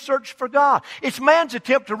man's search for God. It's man's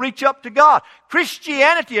attempt to reach up to God.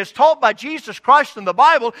 Christianity, as taught by Jesus Christ in the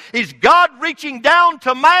Bible, is God reaching down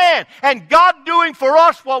to man and God doing for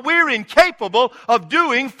us what we're incapable of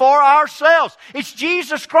doing for ourselves. It's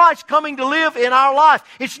Jesus Christ coming to live in our life.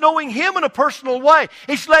 It's knowing Him in a personal way.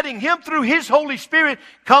 It's letting Him through His Holy Spirit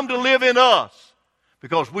come to live in us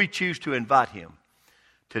because we choose to invite Him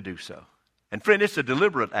to do so. And friend, it's a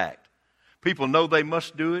deliberate act. People know they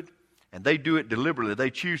must do it, and they do it deliberately. They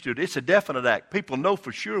choose to do it. It's a definite act. People know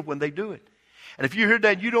for sure when they do it. And if you hear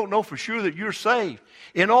that and you don't know for sure that you're saved,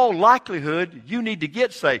 in all likelihood, you need to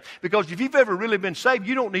get saved. Because if you've ever really been saved,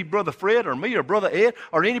 you don't need Brother Fred or me or Brother Ed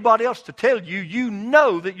or anybody else to tell you. You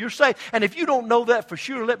know that you're saved. And if you don't know that for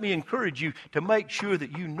sure, let me encourage you to make sure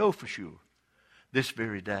that you know for sure this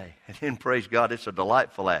very day. And then, praise God, it's a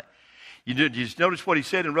delightful act. You just notice what He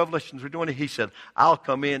said in Revelation 3:20? He said, I'll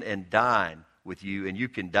come in and dine with you, and you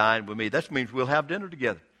can dine with me. That means we'll have dinner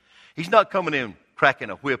together. He's not coming in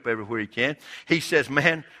cracking a whip everywhere He can. He says,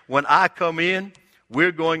 man, when I come in,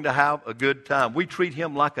 we're going to have a good time. We treat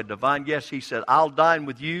Him like a divine guest. He said, I'll dine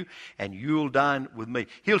with you, and you'll dine with me.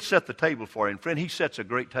 He'll set the table for you. And friend, He sets a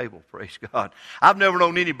great table, praise God. I've never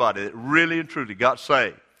known anybody that really and truly got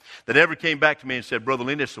saved that ever came back to me and said, Brother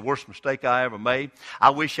Lynn, it's the worst mistake I ever made. I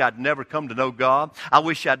wish I'd never come to know God. I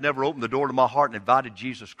wish I'd never opened the door to my heart and invited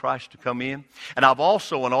Jesus Christ to come in. And I've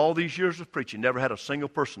also, in all these years of preaching, never had a single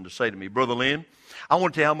person to say to me, Brother Lynn, I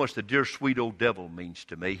want to tell you how much the dear, sweet old devil means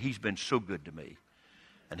to me. He's been so good to me,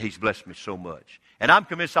 and he's blessed me so much. And I'm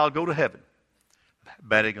convinced I'll go to heaven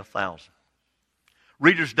batting 1,000.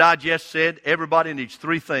 Reader's Digest said everybody needs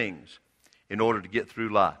 3 things in order to get through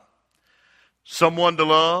life. Someone to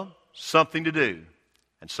love, something to do,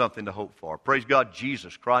 and something to hope for. Praise God,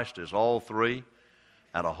 Jesus Christ is all 3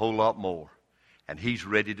 and a whole lot more. And He's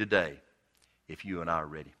ready today if you and I are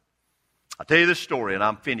ready. I'll tell you this story and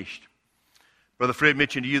I'm finished. Brother Fred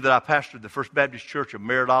mentioned to you that I pastored the First Baptist Church of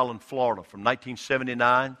Merritt Island, Florida from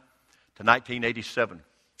 1979 to 1987.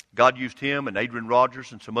 God used him and Adrian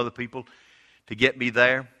Rogers and some other people to get me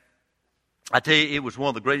there. I tell you, it was one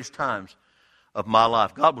of the greatest times of my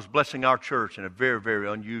life. God was blessing our church in a very, very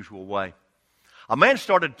unusual way. a man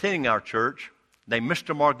started attending our church named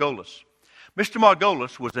Mr. Margolis. Mr.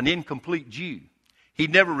 Margolis was an incomplete Jew.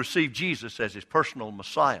 He'd never received Jesus as his personal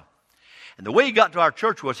Messiah. And the way he got to our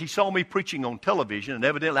church was he saw me preaching on television, and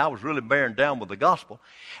evidently I was really bearing down with the gospel.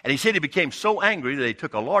 And he said he became so angry that he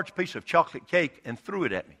took a large piece of chocolate cake and threw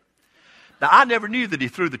it at me. Now, I never knew that he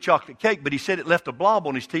threw the chocolate cake, but he said it left a blob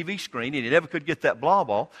on his TV screen, and he never could get that blob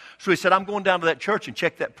off. So he said, I'm going down to that church and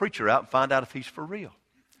check that preacher out and find out if he's for real.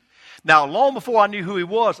 Now, long before I knew who he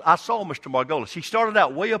was, I saw Mr. Margolis. He started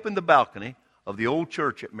out way up in the balcony of the old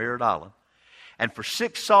church at Merritt Island. And for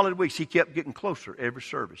 6 solid weeks, he kept getting closer every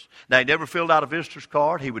service. Now, he never filled out a visitor's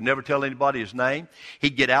card. He would never tell anybody his name.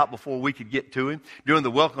 He'd get out before we could get to him. During the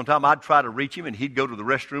welcome time, I'd try to reach him, and he'd go to the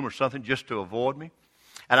restroom or something just to avoid me.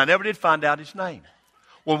 And I never did find out his name.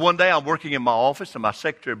 Well, one day I'm working in my office, and my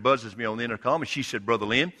secretary buzzes me on the intercom, and she said, Brother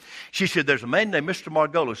Lynn, she said, there's a man named Mr.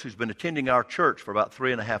 Margolis who's been attending our church for about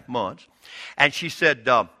 3.5 months. And she said,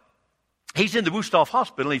 he's in the Wusthof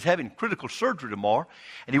Hospital, and he's having critical surgery tomorrow,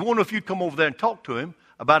 and he wondered if you'd come over there and talk to him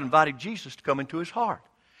about inviting Jesus to come into his heart.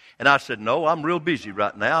 And I said, no, I'm real busy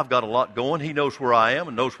right now. I've got a lot going. He knows where I am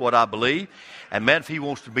and knows what I believe. And man, if he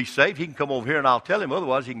wants to be saved, he can come over here and I'll tell him.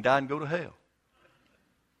 Otherwise, he can die and go to hell.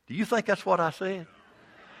 Do you think that's what I said?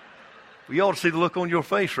 Well, you ought to see the look on your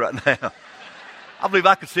face right now. I believe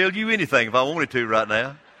I could sell you anything if I wanted to right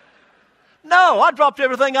now. No, I dropped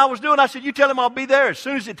everything I was doing. I said, you tell him I'll be there as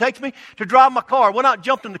soon as it takes me to drive my car. Went out,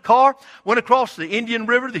 jumped in the car, went across the Indian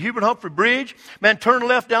River, the Hubert Humphrey Bridge. Man, turned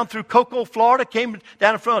left down through Cocoa, Florida, came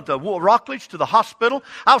down in front of Rockledge to the hospital.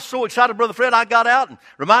 I was so excited, Brother Fred, I got out and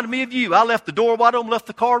reminded me of you. I left the door wide open, left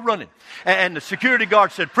the car running. And the security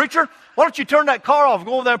guard said, Preacher, why don't you turn that car off and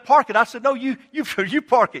go over there and park it? I said, no, you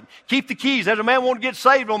park it. Keep the keys. There's a man wanting to get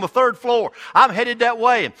saved on the 3rd floor. I'm headed that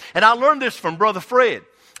way. And I learned this from Brother Fred.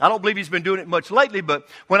 I don't believe he's been doing it much lately, but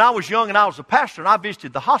when I was young and I was a pastor and I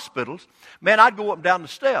visited the hospitals, man, I'd go up and down the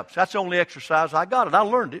steps. That's the only exercise I got, and I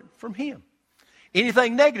learned it from him.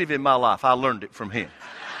 Anything negative in my life, I learned it from him.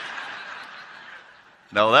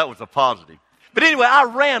 No, that was a positive. But anyway, I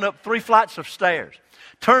ran up 3 flights of stairs,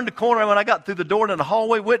 turned the corner, and when I got through the door in the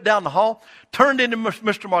hallway, went down the hall, turned into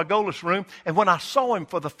Mr. Margolis' room, and when I saw him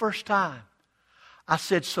for the first time, I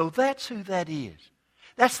said, so that's who that is.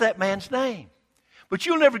 That's that man's name. But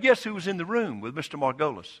you'll never guess who was in the room with Mr.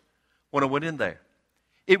 Margolis when I went in there.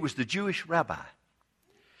 It was the Jewish rabbi.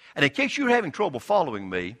 And in case you're having trouble following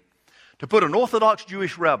me, to put an Orthodox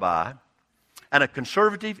Jewish rabbi and a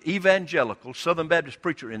conservative evangelical Southern Baptist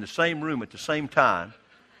preacher in the same room at the same time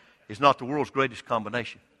is not the world's greatest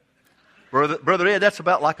combination. Brother Ed, that's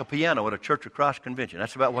about like a piano at a Church of Christ convention.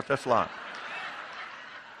 That's about what that's like.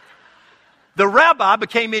 The rabbi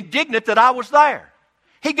became indignant that I was there.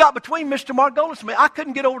 He got between Mr. Margolis and me. I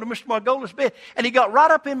couldn't get over to Mr. Margolis' bed. And he got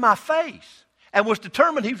right up in my face and was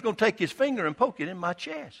determined he was going to take his finger and poke it in my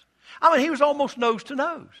chest. I mean, he was almost nose to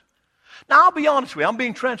nose. Now, I'll be honest with you. I'm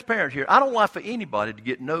being transparent here. I don't like for anybody to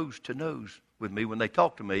get nose to nose with me when they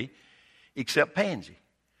talk to me except Pansy.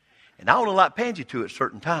 And I only like Pansy to at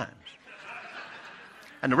certain times.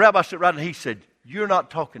 And the rabbi sat right and he said, you're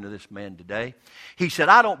not talking to this man today. He said,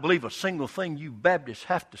 I don't believe a single thing you Baptists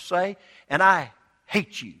have to say, and I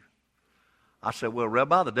hate you. I said, well,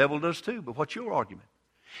 Rabbi, the devil does too, but what's your argument?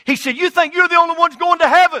 He said, you think you're the only ones going to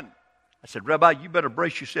heaven? I said, Rabbi, you better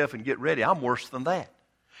brace yourself and get ready. I'm worse than that.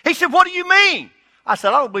 He said, what do you mean? I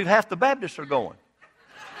said, I don't believe half the Baptists are going.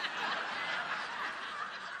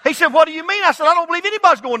 He said, what do you mean? I said, I don't believe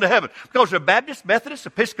anybody's going to heaven because they're Baptist, Methodist,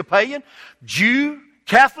 Episcopalian, Jew,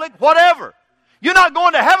 Catholic, whatever. You're not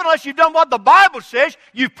going to heaven unless you've done what the Bible says.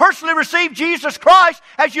 You've personally received Jesus Christ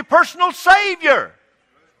as your personal Savior.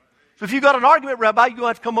 So if you've got an argument, Rabbi, you're going to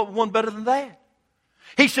have to come up with one better than that.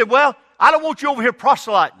 He said, well, I don't want you over here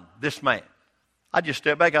proselyting this man. I just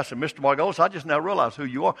stepped back. I said, Mr. Margolis, I just now realized who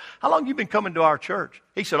you are. How long have you been coming to our church?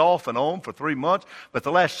 He said, off and on for 3 months. But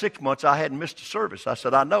the last 6 months, I hadn't missed a service. I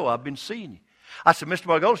said, I know. I've been seeing you. I said, Mr.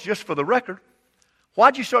 Margolis, just for the record,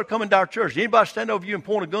 why'd you start coming to our church? Did anybody stand over you and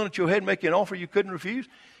point a gun at your head and make you an offer you couldn't refuse?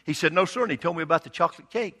 He said, no, sir. And he told me about the chocolate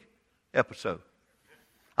cake episode.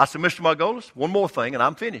 I said, Mr. Margolis, one more thing, and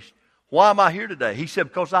I'm finished. Why am I here today? He said,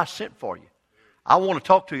 because I sent for you. I want to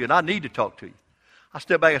talk to you, and I need to talk to you. I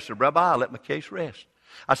stepped back. I said, Rabbi, I let my case rest.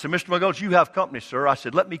 I said, Mr. Margolis, you have company, sir. I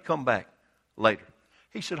said, let me come back later.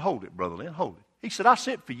 He said, hold it, Brother Lynn, hold it. He said, I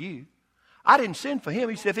sent for you. I didn't send for him.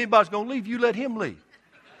 He said, if anybody's going to leave, you let him leave.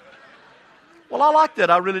 Well, I liked that.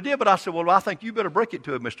 I really did. But I said, well, I think you better break it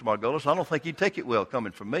to him, Mr. Margolis. I don't think he'd take it well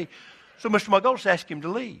coming from me. So Mr. Margolis asked him to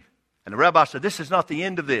leave. And the rabbi said, this is not the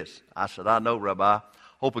end of this. I said, I know, Rabbi.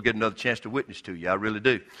 Hope I get another chance to witness to you. I really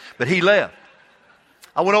do. But he left.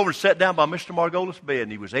 I went over and sat down by Mr. Margolis' bed,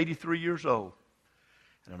 and he was 83 years old.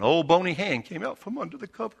 And an old bony hand came out from under the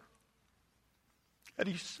cover. And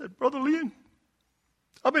he said, Brother Lynn,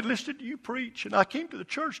 I've been listening to you preach, and I came to the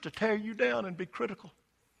church to tear you down and be critical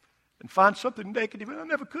and find something negative, and I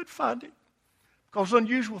never could find it because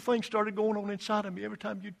unusual things started going on inside of me every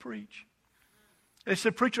time you'd preach. And he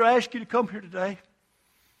said, Preacher, I ask you to come here today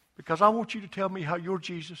because I want you to tell me how your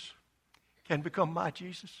Jesus can become my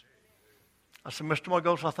Jesus. I said, Mr.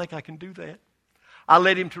 Margolis, I think I can do that. I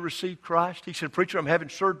led him to receive Christ. He said, Preacher, I'm having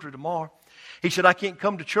surgery tomorrow. He said, I can't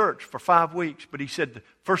come to church for 5 weeks, but he said, the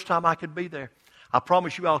first time I could be there, I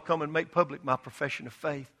promise you I'll come and make public my profession of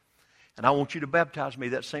faith. And I want you to baptize me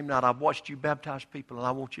that same night. I've watched you baptize people, and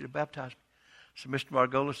I want you to baptize me. I said, Mr.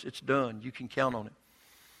 Margolis, it's done. You can count on it.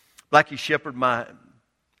 Blackie Shepherd, my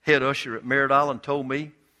head usher at Merritt Island, told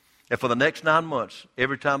me that for the next 9 months,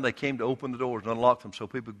 every time they came to open the doors and unlock them so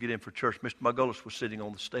people could get in for church, Mr. Margolis was sitting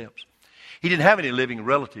on the steps. He didn't have any living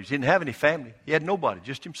relatives. He didn't have any family. He had nobody,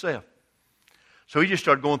 just himself. So he just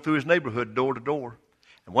started going through his neighborhood door to door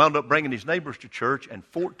and wound up bringing his neighbors to church, and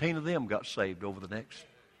 14 of them got saved over the next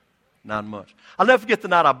 9 months. I'll never forget the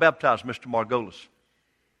night I baptized Mr. Margolis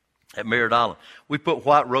at Merritt Island. We put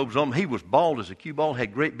white robes on him. He was bald as a cue ball,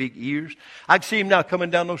 had great big ears. I could see him now coming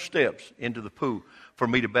down those steps into the pool for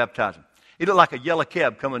me to baptize him. He looked like a yellow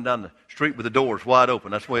cab coming down the street with the doors wide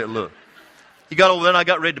open. That's the way it looked. He got over there and I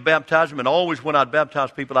got ready to baptize him, and always when I'd baptize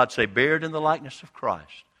people, I'd say, buried in the likeness of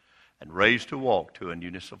Christ and raised to walk to a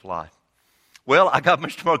newness of life. Well, I got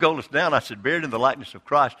Mr. Margolis down. I said, buried in the likeness of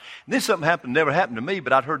Christ. And then something happened, never happened to me,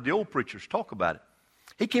 but I'd heard the old preachers talk about it.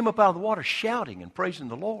 He came up out of the water shouting and praising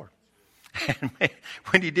the Lord. And man,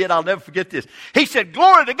 when he did, I'll never forget this. He said,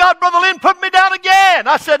 glory to God, Brother Lynn, put me down again.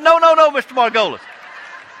 I said, no, Mr. Margolis.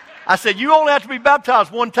 I said, you only have to be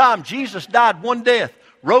baptized one time. Jesus died one death,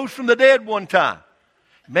 rose from the dead one time.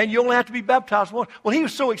 Man, you only have to be baptized once. Well, he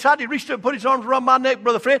was so excited, he reached up and put his arms around my neck,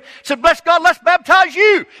 Brother Fred, said, bless God, let's baptize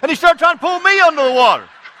you. And he started trying to pull me under the water.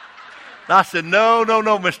 And I said, no,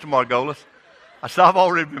 Mr. Margolis. I said, I've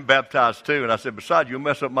already been baptized too. And I said, besides, you'll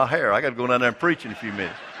mess up my hair. I got to go down there and preach in a few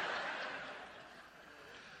minutes.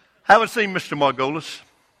 I haven't seen Mr. Margolis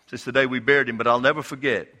since the day we buried him, but I'll never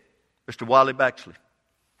forget Mr. Wiley Baxley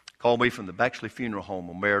called me from the Baxley Funeral Home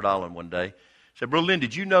on Merritt Island one day. He said, Brother Lynn,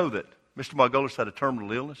 did you know that Mr. Margolis had a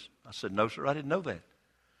terminal illness? I said, no, sir, I didn't know that.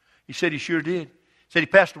 He said he sure did. He said he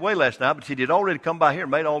passed away last night, but he had already come by here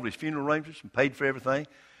and made all of his funeral arrangements and paid for everything.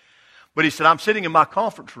 But he said, I'm sitting in my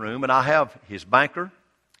conference room, and I have his banker,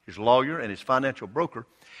 his lawyer, and his financial broker,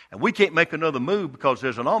 and we can't make another move because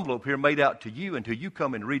there's an envelope here made out to you until you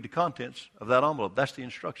come and read the contents of that envelope. That's the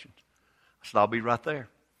instructions. I said, I'll be right there.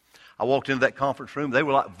 I walked into that conference room. They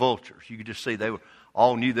were like vultures. You could just see they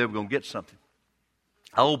all knew they were going to get something.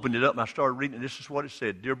 I opened it up and I started reading, and this is what it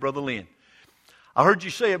said. Dear Brother Lynn, I heard you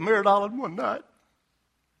say at Merritt Island one night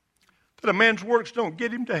that a man's works don't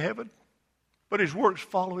get him to heaven, but his works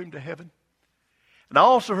follow him to heaven. And I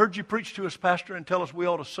also heard you preach to us, Pastor, and tell us we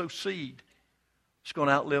ought to sow seed. It's going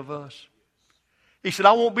to outlive us. He said,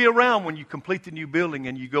 I won't be around when you complete the new building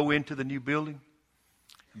and you go into the new building.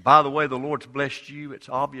 And by the way, the Lord's blessed you. It's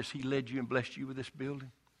obvious He led you and blessed you with this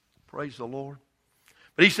building. Praise the Lord.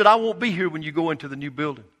 But he said, I won't be here when you go into the new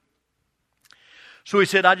building. So he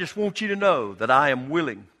said, I just want you to know that I am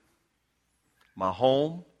willing. My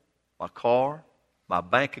home, my car, my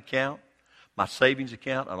bank account, my savings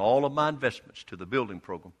account, and all of my investments to the building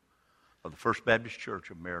program of the First Baptist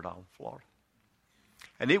Church of Merritt Island, Florida.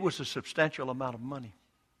 And it was a substantial amount of money.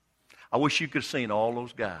 I wish you could have seen all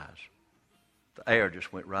those guys. The air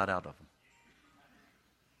just went right out of them.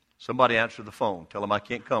 Somebody answer the phone. Tell them I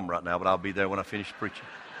can't come right now, but I'll be there when I finish preaching.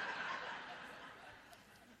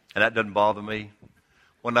 And that doesn't bother me.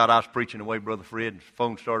 One night I was preaching away, Brother Fred, and the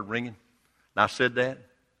phone started ringing. And I said that.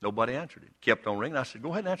 Nobody answered it. It kept on ringing. I said, go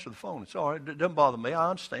ahead and answer the phone. It's all right. It doesn't bother me.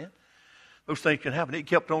 I understand. Those things can happen. It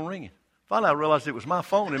kept on ringing. Finally, I realized it was my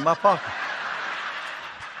phone in my pocket.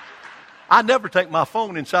 I never take my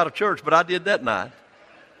phone inside of church, but I did that night.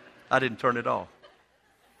 I didn't turn it off.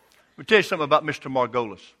 Let me tell you something about Mr.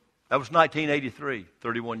 Margolis. That was 1983,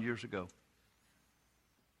 31 years ago.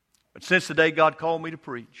 But since the day God called me to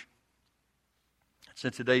preach,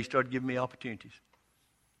 since the day He started giving me opportunities,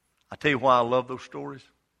 I tell you why I love those stories.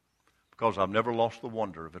 Because I've never lost the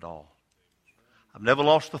wonder of it all. I've never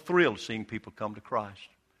lost the thrill of seeing people come to Christ.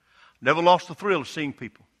 I've never lost the thrill of seeing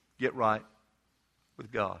people get right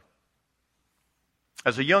with God.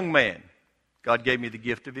 As a young man, God gave me the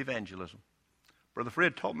gift of evangelism. Brother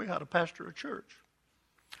Fred taught me how to pastor a church.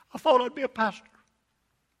 I thought I'd be a pastor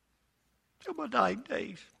till my dying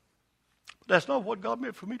days. But that's not what God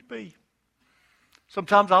meant for me to be.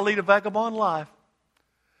 Sometimes I lead a vagabond life.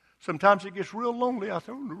 Sometimes it gets real lonely out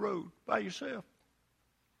there on the road by yourself.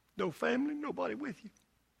 No family, nobody with you.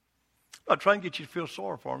 I'm not trying to get you to feel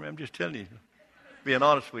sorry for me. I'm just telling you, being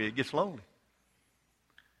honest with you, it gets lonely.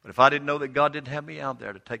 But if I didn't know that God didn't have me out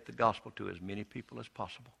there to take the gospel to as many people as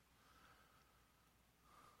possible,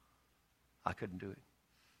 I couldn't do it.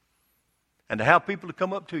 And to have people to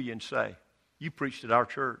come up to you and say, you preached at our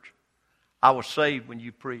church. I was saved when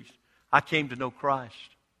you preached. I came to know Christ.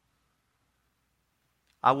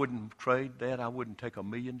 I wouldn't trade that. I wouldn't take $1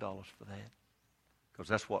 million for that. Because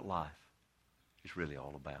that's what life is really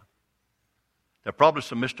all about. There are probably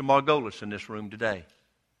some Mr. Margolis in this room today.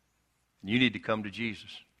 You need to come to Jesus.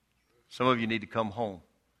 Some of you need to come home.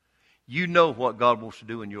 You know what God wants to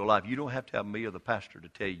do in your life. You don't have to have me or the pastor to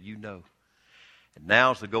tell you. You know. And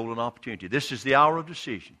now's the golden opportunity. This is the hour of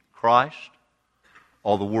decision. Christ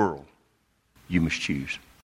or the world. You must choose.